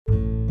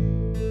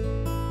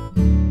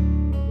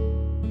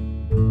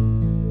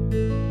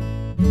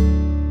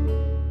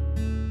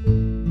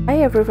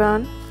Hi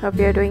everyone, hope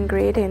you're doing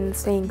great and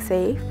staying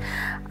safe.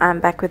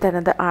 I'm back with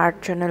another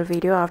art journal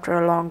video after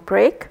a long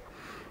break.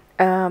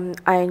 I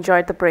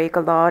enjoyed the break a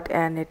lot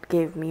and it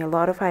gave me a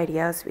lot of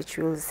ideas which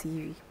you'll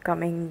see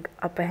coming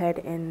up ahead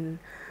in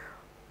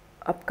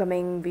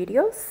upcoming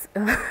videos.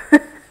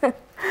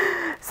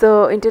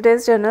 So in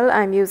today's journal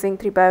I'm using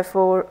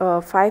 3x4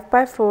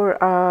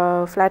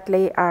 5x4 flat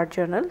lay art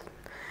journal.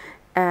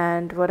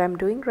 And what I'm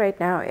doing right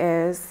now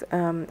is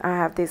I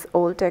have this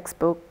old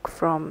textbook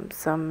from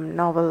some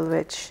novel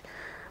which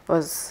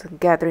was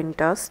gathering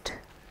dust.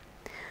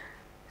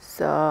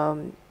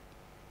 So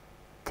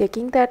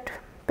taking that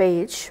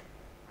page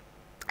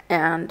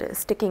and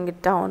sticking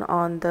it down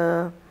on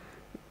the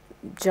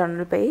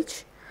journal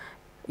page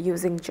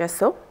using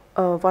gesso,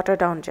 water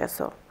down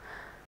gesso.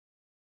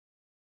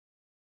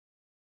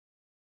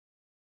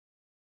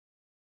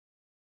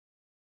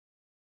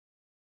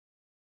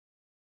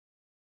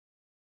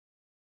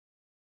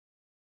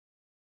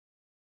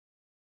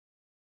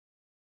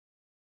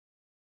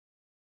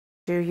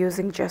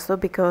 Using gesso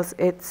because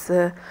it's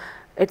a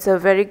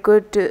very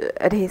good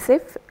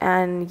adhesive,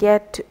 and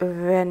yet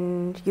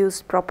when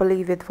used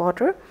properly with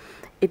water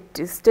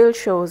it still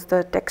shows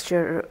the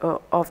texture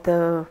of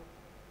the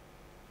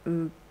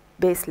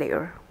base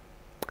layer.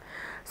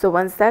 So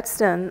once that's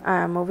done,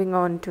 I'm moving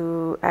on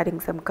to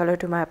adding some color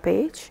to my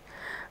page.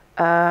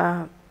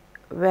 When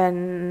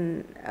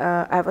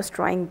I was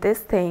trying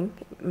this thing,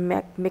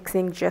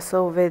 mixing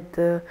gesso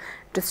with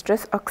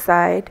distress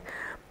oxide,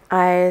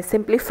 I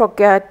simply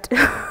forgot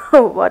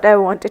what I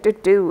wanted to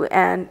do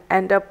and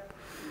end up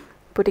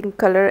putting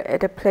color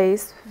at a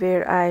place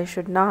where I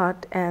should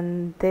not,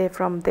 and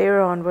from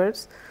there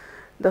onwards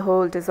the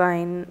whole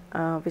design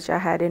which I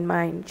had in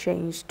mind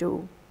changed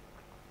to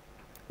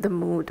the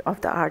mood of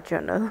the art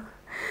journal.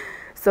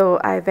 So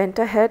I went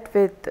ahead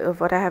with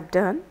what I have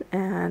done,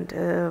 and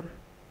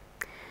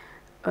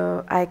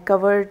I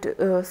covered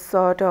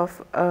sort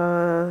of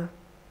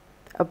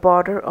a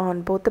border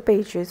on both the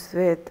pages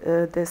with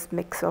this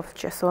mix of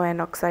gesso and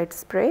oxide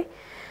spray.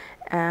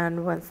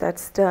 And once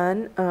that's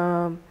done,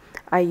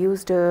 I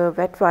used a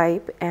wet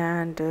wipe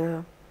and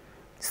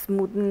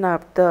smoothen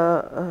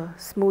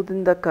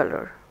the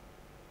color.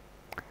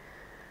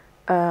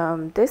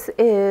 This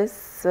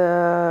is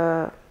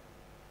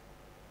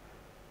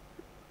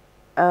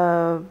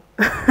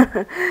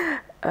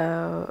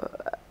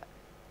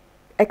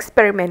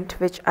experiment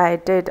which I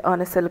did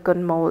on a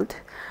silicone mold.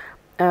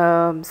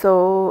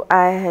 So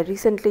I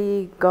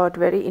recently got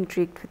very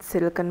intrigued with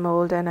silicone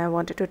mold and I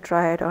wanted to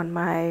try it on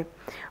my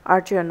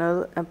art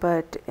journal,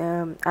 but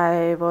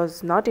I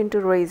was not into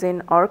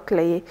resin or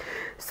clay,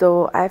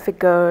 so I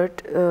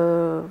figured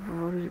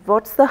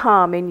what's the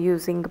harm in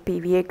using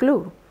PVA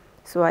glue.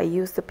 So I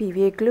used the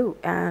PVA glue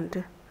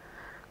and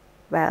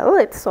well,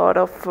 it sort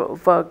of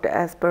worked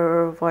as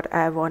per what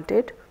I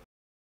wanted.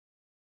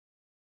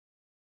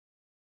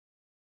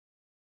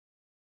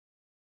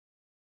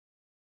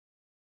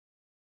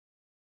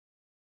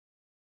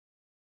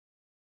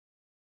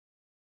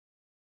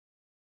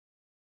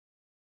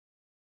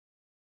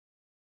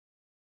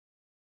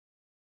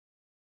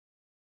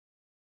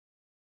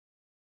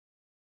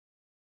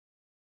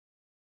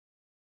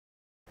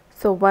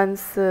 So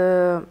once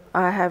I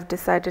have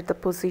decided the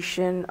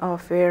position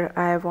of where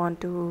I want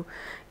to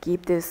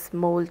keep this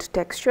mold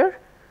texture,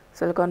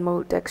 silicone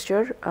mold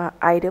texture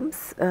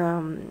items,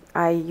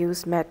 I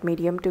used matte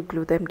medium to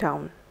glue them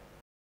down.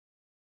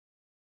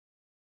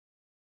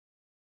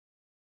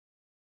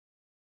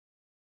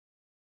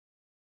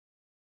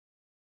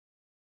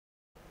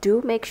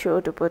 Do make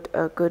sure to put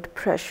a good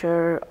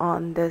pressure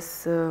on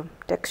this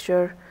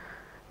texture,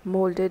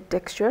 molded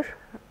texture,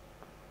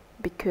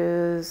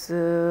 because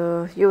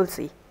you will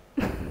see.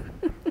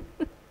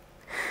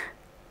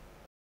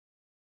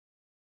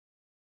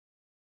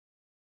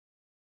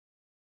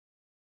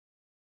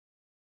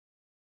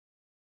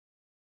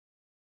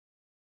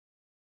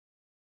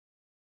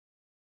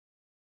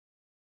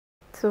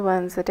 So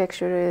once the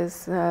texture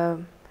is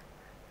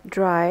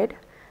dried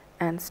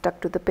and stuck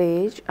to the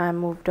page, I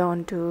moved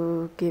on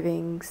to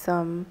giving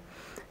some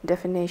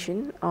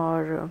definition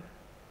or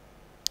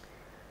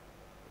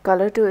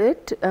color to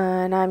it,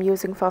 and I'm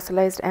using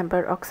fossilized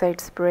amber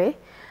oxide spray.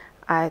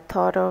 I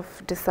thought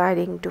of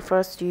deciding to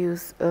first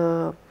use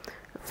a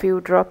few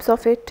drops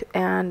of it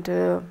and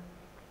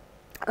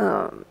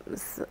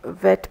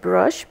wet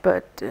brush,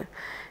 but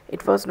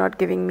it was not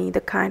giving me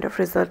the kind of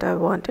result I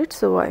wanted,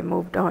 so I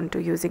moved on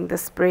to using the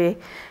spray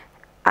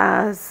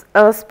as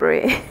a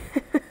spray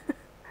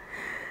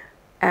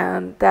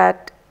and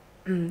that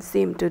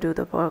seemed to do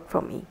the work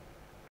for me.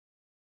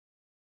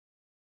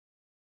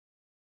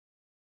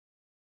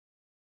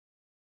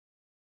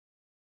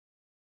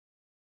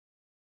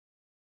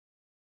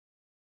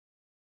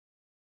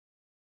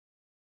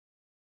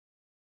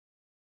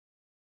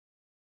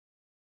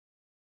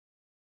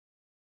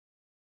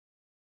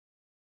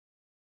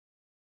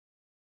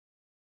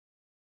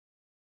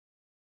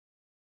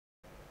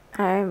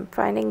 I'm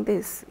finding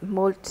these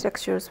mold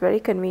textures very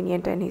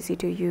convenient and easy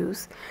to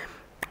use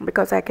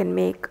because I can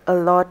make a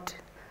lot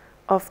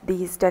of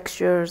these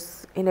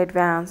textures in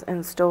advance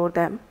and store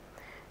them,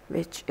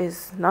 which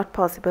is not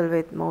possible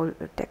with mold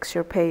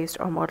texture paste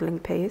or modeling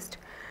paste.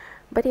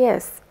 But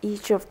yes,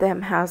 each of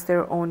them has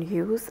their own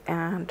use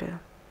and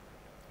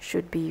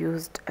should be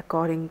used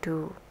according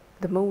to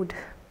the mood.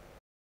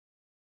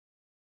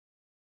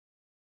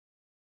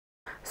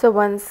 So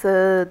once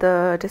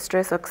the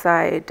distress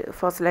oxide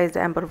fossilized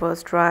amber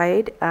was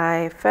dried,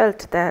 I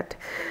felt that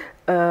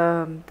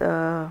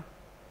the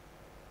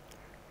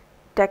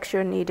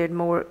texture needed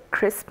more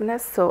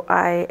crispness, so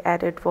I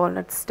added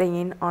walnut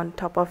stain on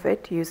top of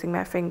it using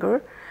my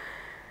finger.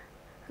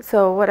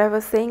 So what I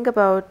was saying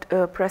about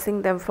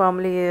pressing them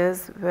firmly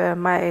is where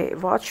my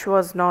watch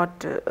was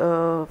not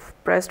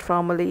pressed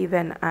firmly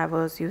when I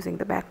was using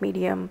the matte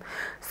medium,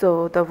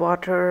 so the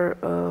water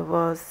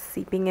was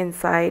seeping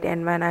inside,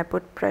 and when I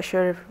put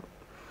pressure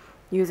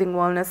using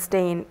walnut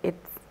stain, it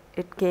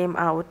came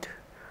out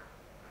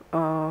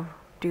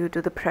due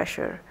to the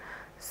pressure.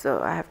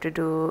 So I have to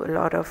do a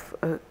lot of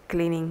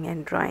cleaning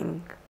and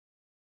drying.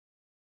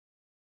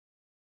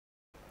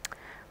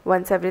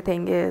 Once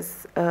everything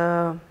is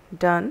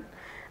done,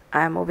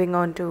 I'm moving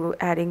on to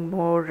adding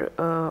more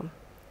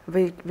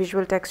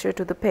visual texture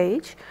to the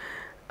page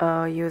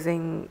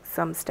using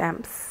some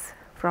stamps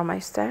from my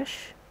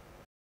stash.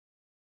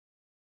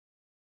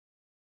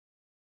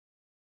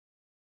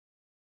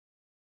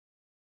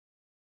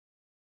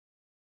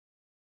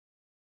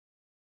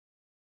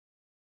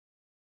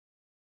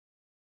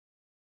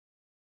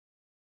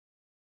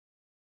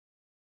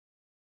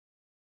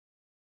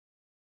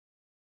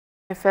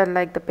 I felt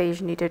like the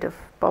page needed a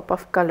pop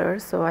of color,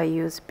 so I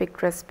used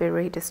Picked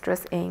Raspberry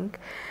Distress ink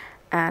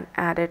and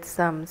added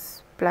some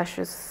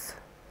splashes.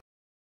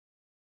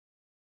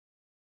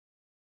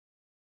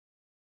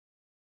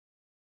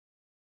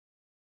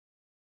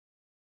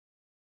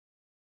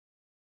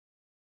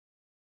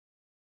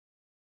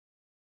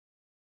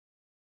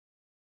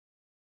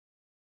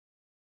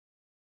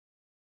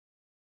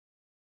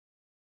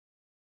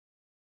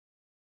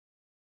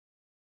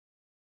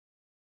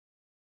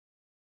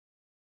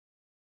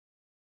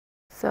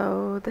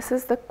 So this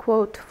is the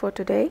quote for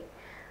today: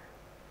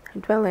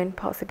 dwell in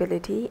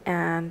possibility.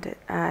 And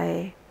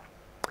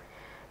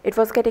it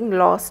was getting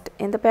lost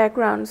in the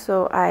background,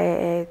 so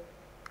I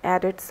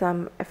added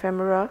some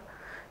ephemera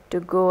to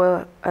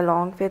go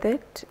along with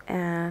it.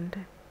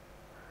 And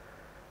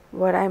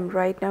what I'm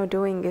right now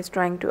doing is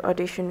trying to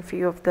audition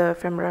few of the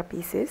ephemera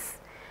pieces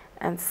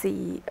and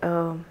see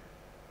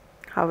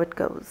how it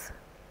goes.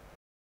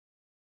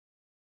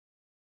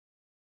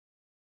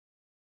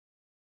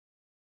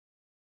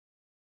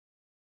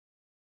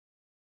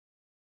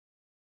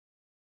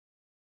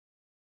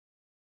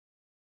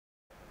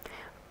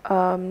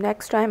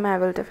 Next time I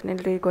will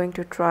definitely going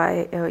to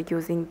try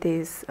using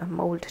these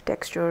mold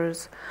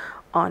textures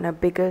on a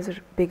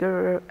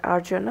bigger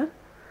art journal.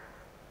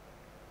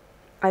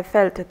 I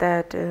felt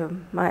that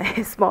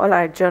my small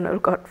art journal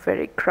got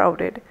very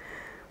crowded.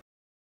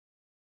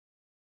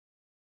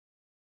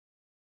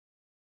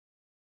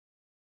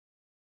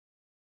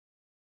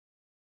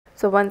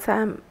 So once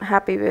I'm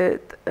happy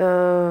with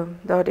the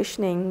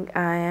auditioning,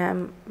 I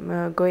am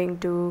going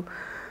to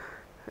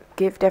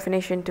give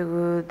definition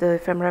to the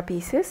ephemera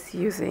pieces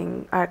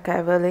using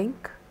archival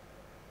ink,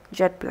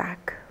 jet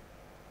black.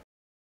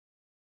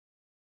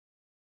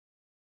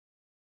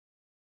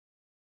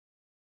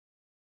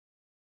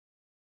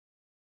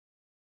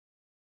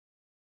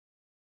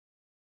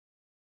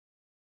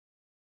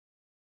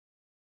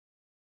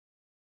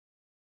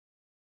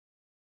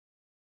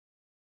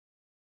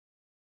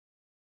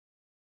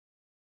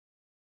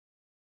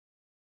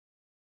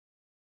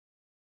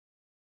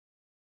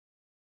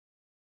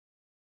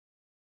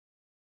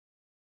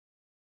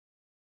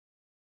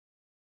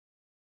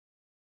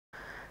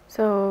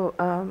 So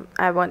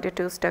I wanted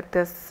to stick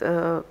this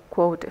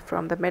quote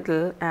from the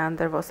middle, and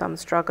there was some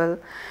struggle.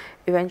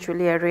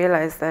 Eventually I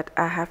realized that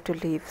I have to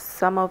leave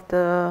some of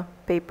the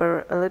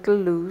paper a little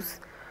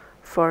loose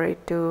for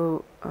it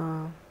to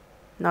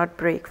not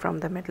break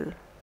from the middle.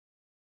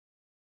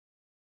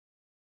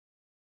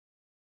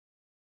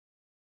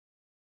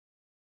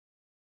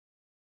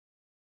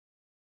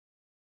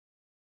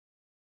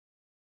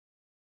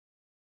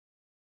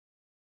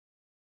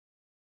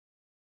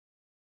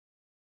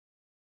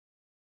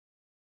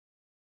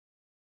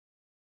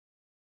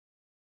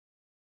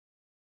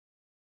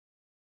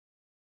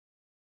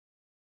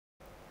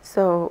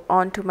 So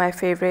on to my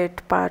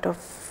favorite part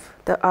of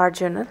the art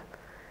journal.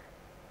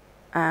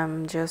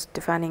 I'm just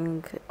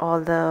defining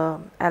all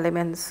the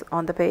elements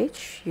on the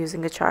page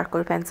using a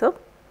charcoal pencil.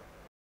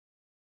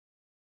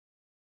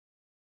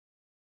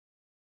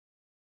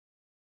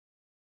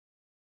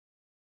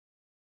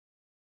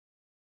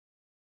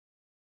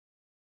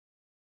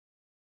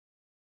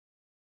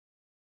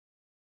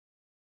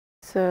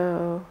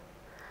 So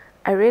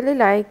I really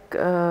like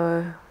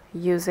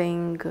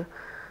using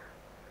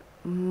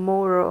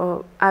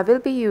more I will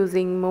be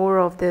using more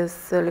of this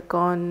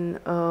silicone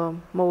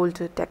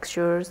mold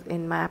textures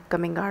in my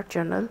upcoming art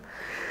journal.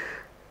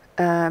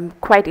 I'm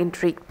quite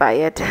intrigued by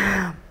it.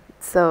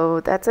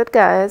 So that's it,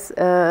 guys.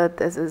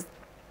 This is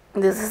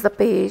This is the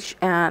page,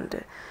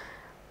 and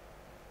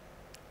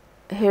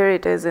here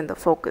it is in the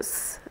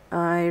focus.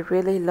 I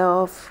really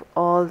love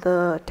all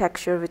the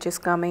texture which is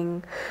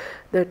coming,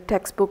 the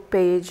textbook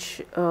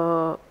page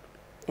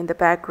in the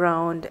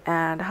background,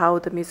 and how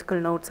the musical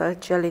notes are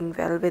gelling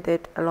well with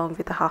it, along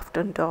with the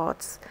half-tone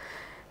dots.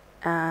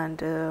 And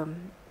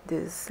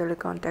this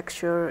silicone mold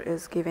texture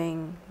is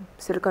giving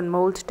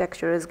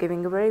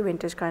a very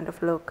vintage kind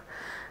of look,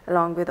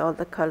 along with all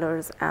the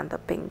colors and the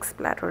pink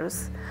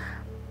splatters.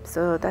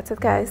 So that's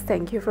it, guys.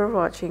 Thank you for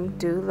watching.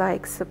 Do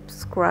like,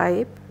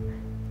 subscribe,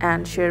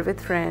 and share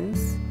with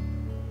friends.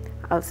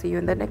 I'll see you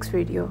in the next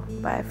video.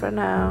 Bye for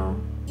now.